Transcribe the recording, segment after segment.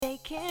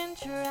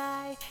can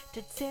try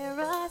to tear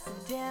us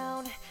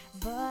down,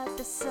 but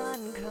the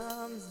sun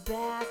comes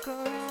back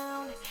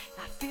around.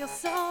 I feel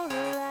so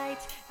light,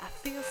 I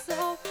feel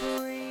so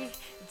free.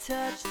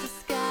 Touch the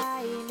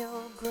sky,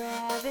 no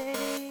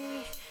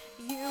gravity.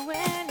 You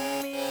and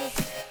me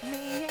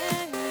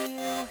and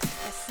you.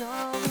 That's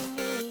all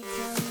we need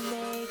to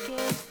make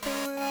it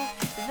through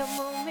the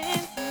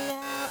moment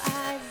now.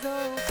 Eyes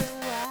open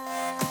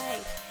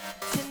wide.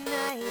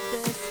 Tonight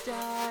the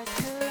stars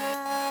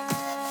collide.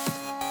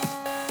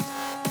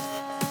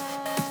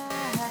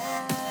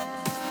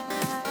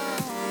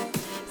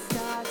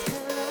 Stars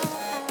collide.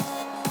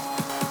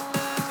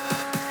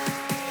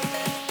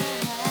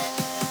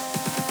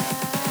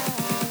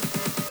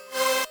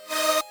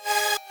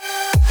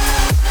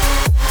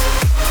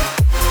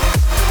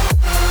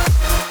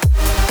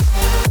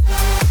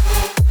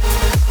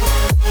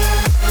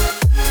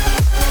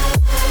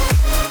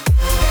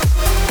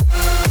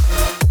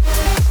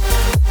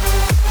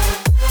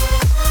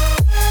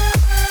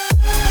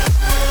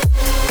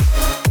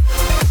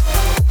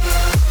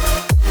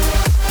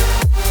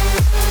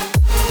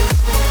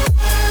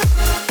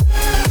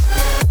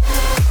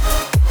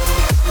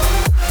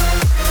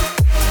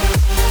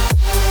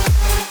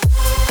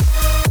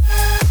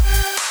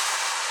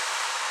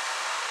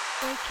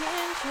 They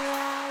can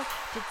try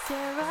to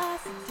tear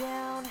us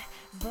down,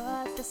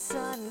 but the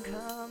sun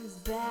comes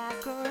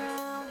back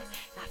around.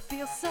 I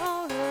feel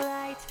so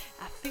light,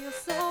 I feel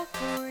so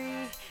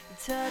free.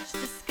 Touch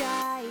the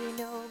sky,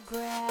 no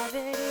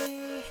gravity.